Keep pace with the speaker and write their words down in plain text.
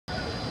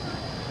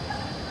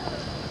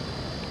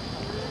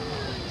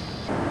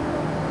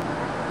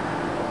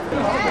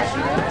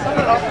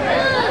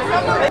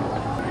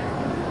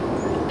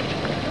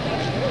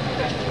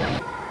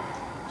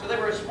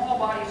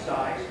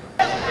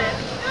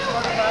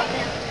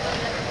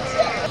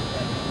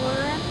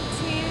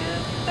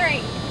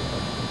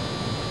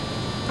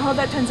hope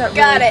that turns out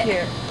Got really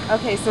it. cute.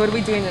 Okay, so what are we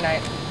doing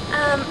tonight?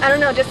 I don't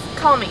know, just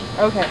call me.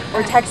 Okay,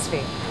 or text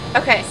me.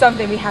 Okay.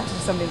 Something, we have to do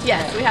something tonight.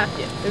 Yes, we have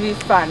to. It'll be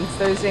fun. It's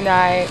Thursday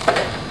night,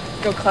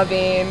 go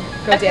clubbing,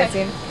 go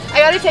dancing. I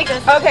gotta take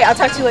this. Okay, I'll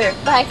talk to you later.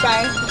 Bye.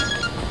 Bye.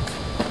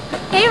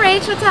 Hey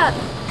Rach, what's up?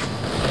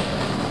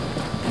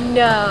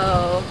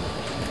 No.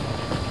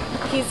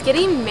 He's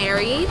getting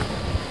married?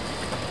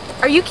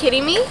 Are you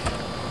kidding me?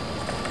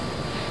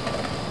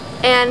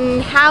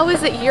 And how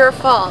is it your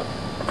fault?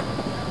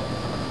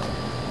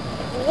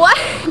 What?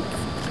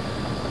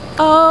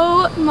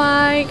 Oh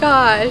my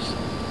gosh.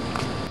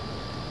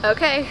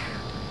 Okay.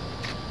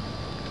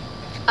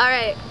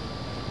 Alright.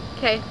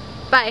 Okay,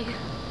 bye.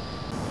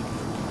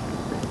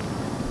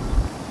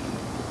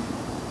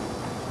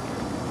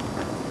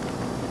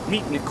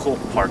 Meet Nichole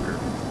Parker,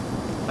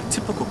 a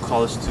typical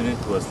college student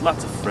who has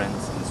lots of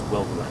friends and is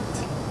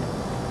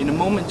well-liked. In a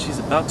moment, she's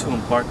about to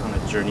embark on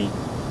a journey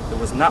that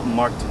was not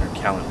marked in her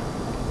calendar.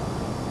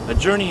 A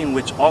journey in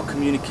which all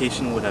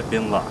communication would have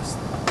been lost,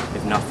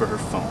 if not for her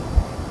phone.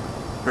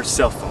 Her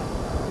cell phone.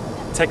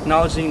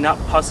 Technology not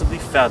possibly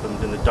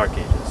fathomed in the dark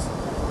ages,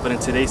 but in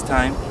today's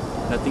time,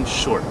 nothing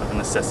short of a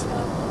necessity.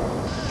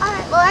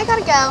 Alright, well I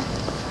gotta go.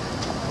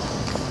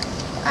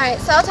 Alright,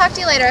 so I'll talk to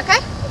you later, okay?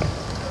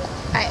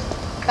 Alright,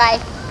 bye.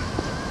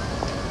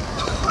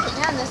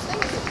 Man, this thing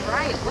is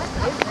bright. What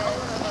is it?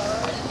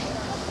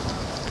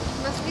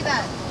 Must be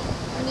that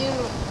new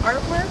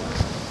artwork.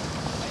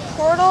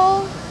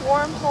 Portal,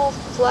 wormhole,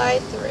 fly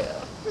through.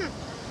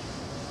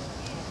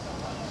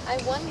 I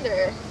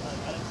wonder.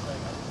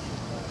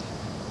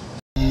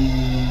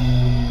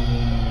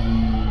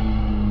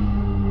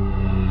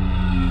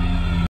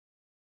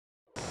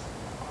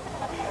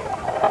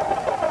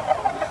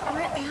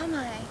 Where am I?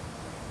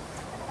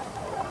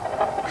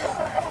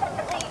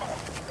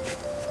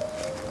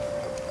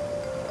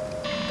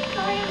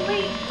 Sorry, I'm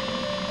late.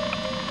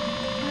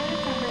 Where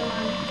is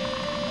everyone?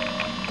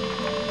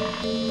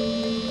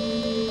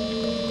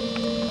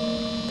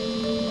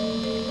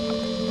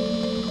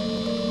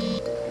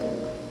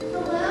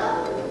 Hello?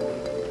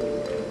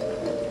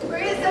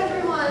 Where is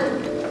everyone?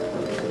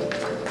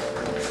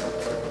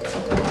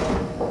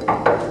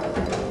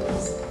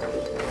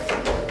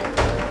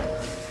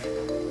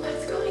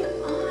 What's going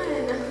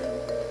on?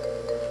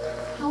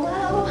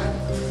 Hello?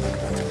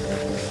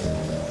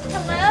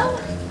 Hello?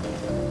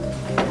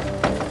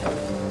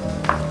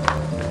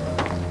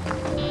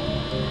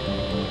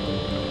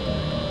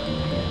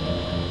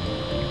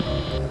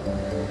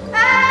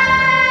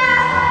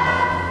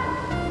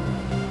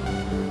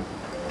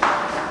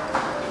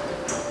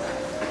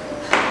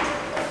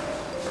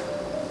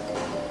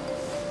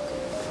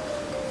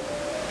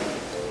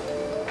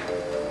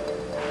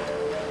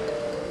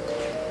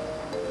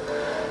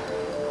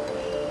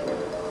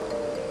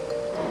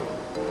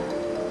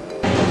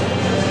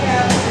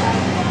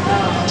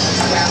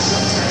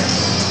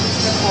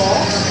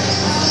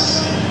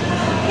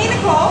 Hey,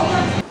 Nicole.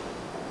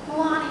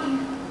 Milani,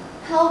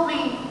 help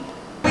me.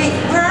 Wait,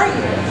 where are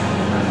you?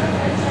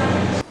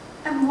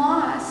 I'm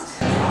lost.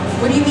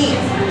 What do you mean?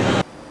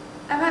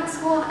 I'm at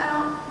school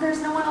and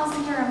there's no one else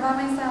here. I'm by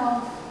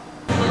myself.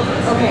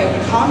 Okay,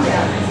 calm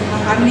down.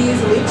 I'm going to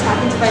use a loop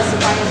tracking device to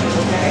find you,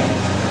 okay?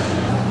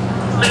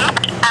 Loop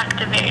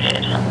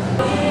activated.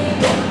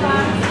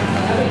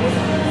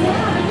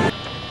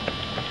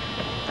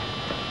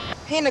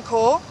 Hey,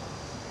 Nicole.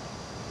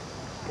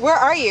 Where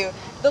are you?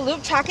 The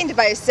loop tracking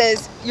device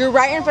says you're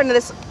right in front of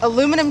this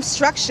aluminum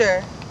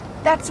structure.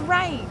 That's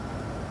right.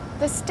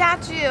 The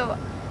statue.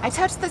 I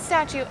touched the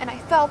statue and I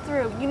fell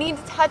through. You need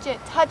to touch it.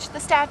 Touch the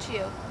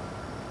statue.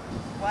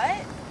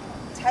 What?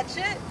 Touch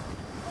it?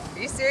 Are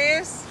you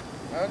serious?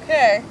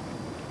 Okay.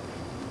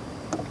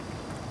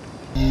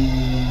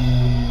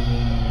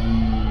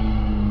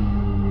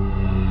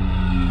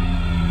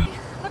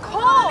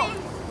 Nicole!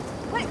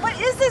 What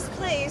is this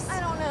place? I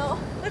don't know.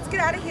 Let's get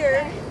out of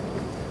here.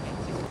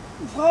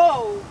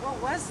 Whoa,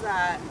 what was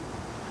that?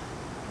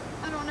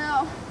 I don't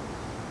know.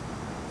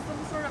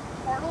 Some sort of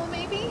portal,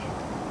 maybe?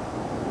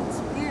 It's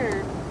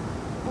weird.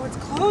 Oh, it's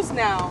closed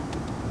now.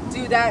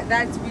 Dude,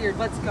 that's weird.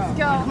 Let's go. Let's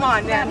go. Come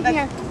on, Down man.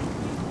 here.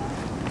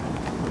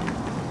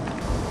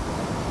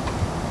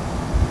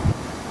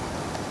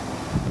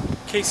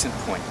 Case in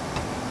point,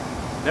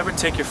 never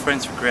take your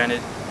friends for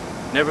granted,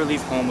 never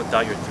leave home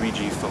without your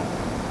 3G phone.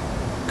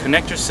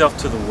 Connect yourself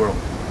to the world.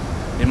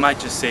 It might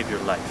just save your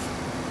life.